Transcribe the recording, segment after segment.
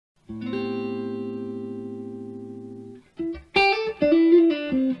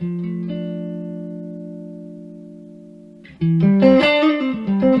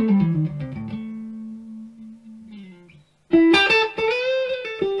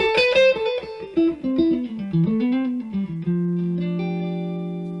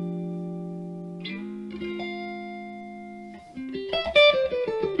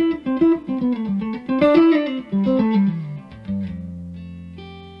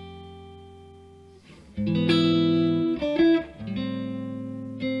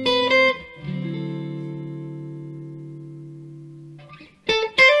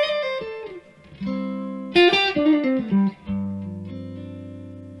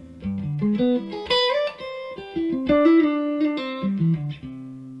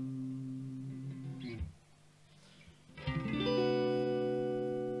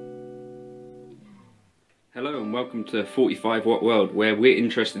Hello and welcome to 45 Watt World, where we're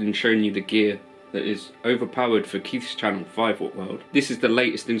interested in showing you the gear that is overpowered for Keith's channel, 5 Watt World. This is the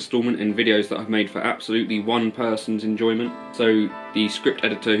latest installment in videos that I've made for absolutely one person's enjoyment. So the script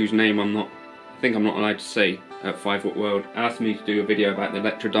editor, whose name I think I'm not allowed to say at 5 Watt World, asked me to do a video about the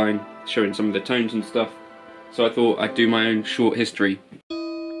Electra Dyne, showing some of the tones and stuff. So I thought I'd do my own short history.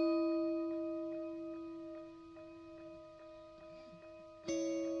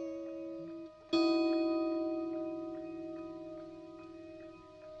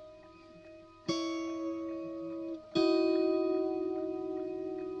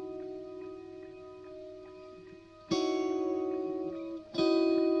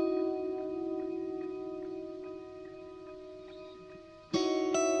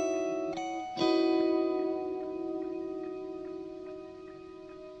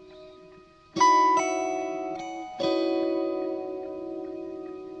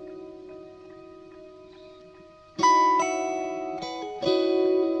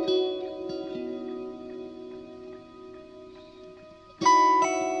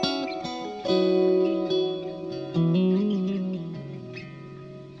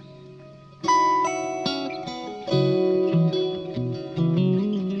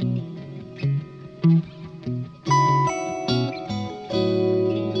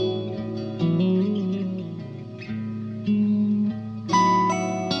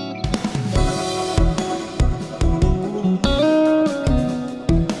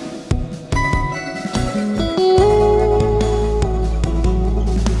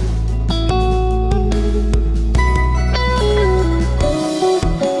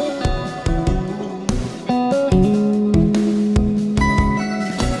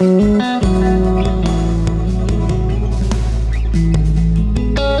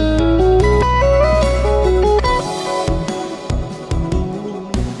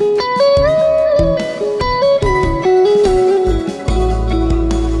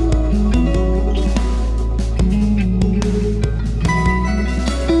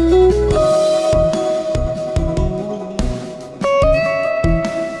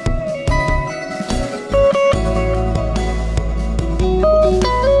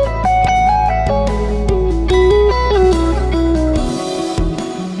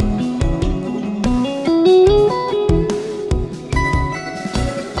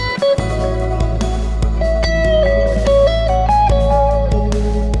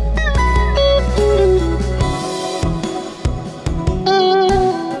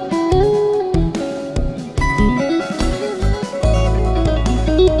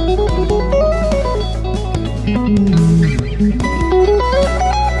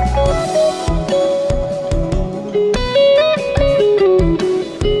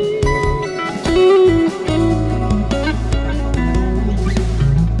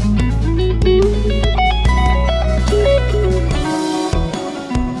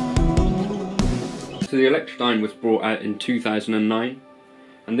 So the Electra Dyne was brought out in 2009,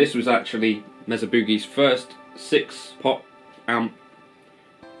 and this was actually Mesa Boogie's first 6-pot amp.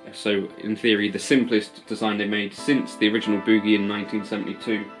 So in theory the simplest design they made since the original Boogie in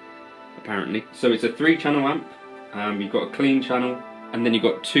 1972, apparently. So it's a 3-channel amp. You've got a clean channel, and then you've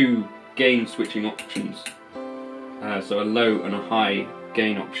got 2 gain switching options. So a low and a high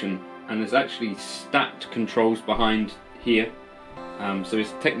gain option, and there's actually stacked controls behind here. So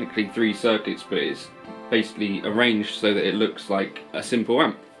it's technically 3 circuits, but it's basically arranged so that it looks like a simple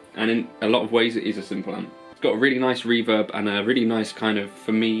amp, and in a lot of ways it is a simple amp. It's got a really nice reverb and a really nice kind of,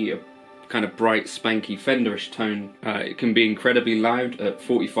 for me, a kind of bright, spanky Fenderish tone. It can be incredibly loud. At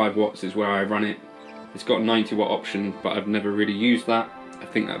 45 watts is where I run it. It's got a 90 watt option, but I've never really used that. I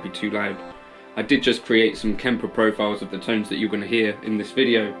think that'd be too loud. I did just create some Kemper profiles of the tones that you're going to hear in this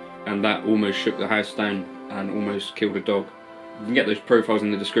video, and that almost shook the house down and almost killed a dog. You can get those profiles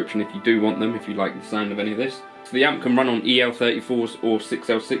in the description if you do want them, if you like the sound of any of this. So the amp can run on EL34s or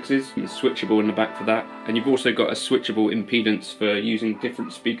 6L6s, it's switchable in the back for that. And you've also got a switchable impedance for using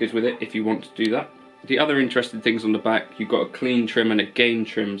different speakers with it if you want to do that. The other interesting things on the back, you've got a clean trim and a gain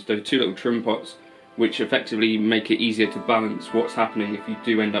trim. So two little trim pots which effectively make it easier to balance what's happening if you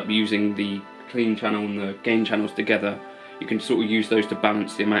do end up using the clean channel and the gain channels together. You can sort of use those to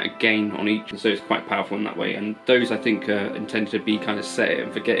balance the amount of gain on each, and so it's quite powerful in that way. And those I think are intended to be kind of set it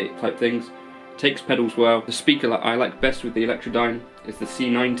and forget it type things. Takes pedals well. The speaker I like best with the Electra Dyne is the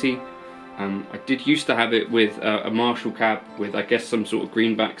C90. I did used to have it with a Marshall cab with I guess some sort of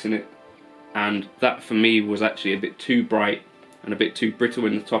greenbacks in it, and that for me was actually a bit too bright and a bit too brittle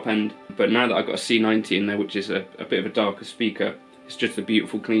in the top end. But now that I've got a C90 in there, which is a bit of a darker speaker, it's just a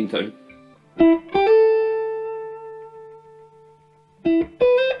beautiful clean tone.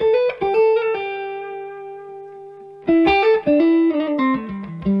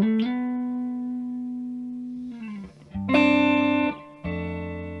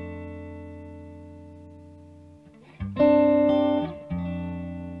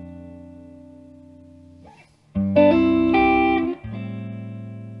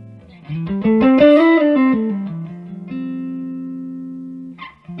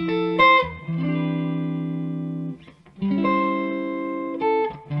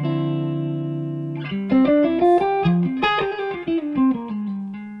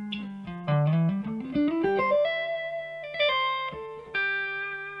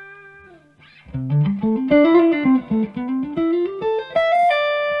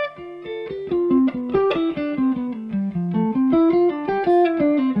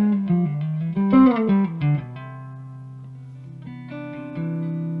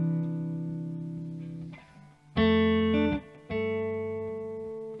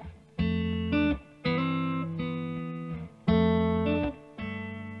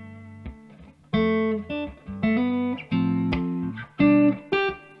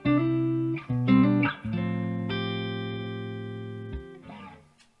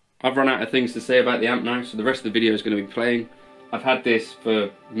 I've run out of things to say about the amp now, so the rest of the video is going to be playing. I've had this for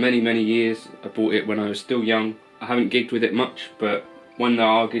many years. I bought it when I was still young. I haven't gigged with it much, but when there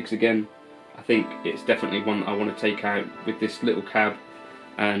are gigs again, I think it's definitely one that I want to take out with this little cab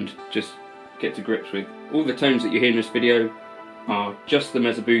and just get to grips with. All the tones that you hear in this video are just the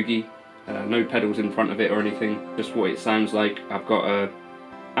Mesa Boogie, no pedals in front of it or anything, just what it sounds like. I've got a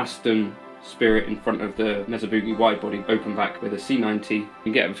Aston Spirit in front of the Mesa Boogie wide body open back with a C90. You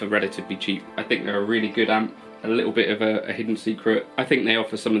can get them for relatively cheap. I think they're a really good amp, a little bit of a hidden secret. I think they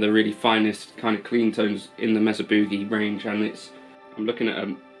offer some of the really finest kind of clean tones in the Mesa Boogie range, and I'm looking at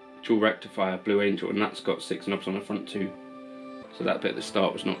a dual rectifier Blue Angel, and that's got 6 knobs on the front too, so that bit at the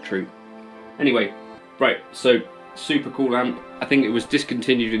start was not true. Anyway, right, so super cool amp. I think it was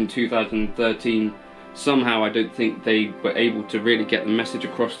discontinued in 2013. Somehow I don't think they were able to really get the message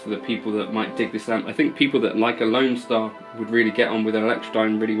across to the people that might dig this amp. I think people that like a Lone Star would really get on with an Electra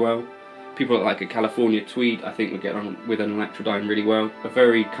Dyne really well. People that like a California Tweed I think would get on with an Electra Dyne really well. A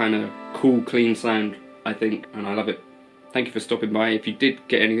very kind of cool, clean sound, I think, and I love it. Thank you for stopping by. If you did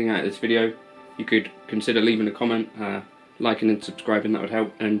get anything out of this video, you could consider leaving a comment, liking and subscribing, that would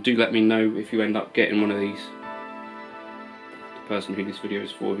help. And do let me know if you end up getting one of these. The person who this video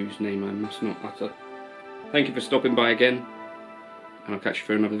is for, whose name I must not utter. Thank you for stopping by again, and I'll catch you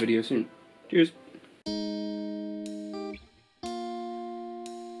for another video soon. Cheers!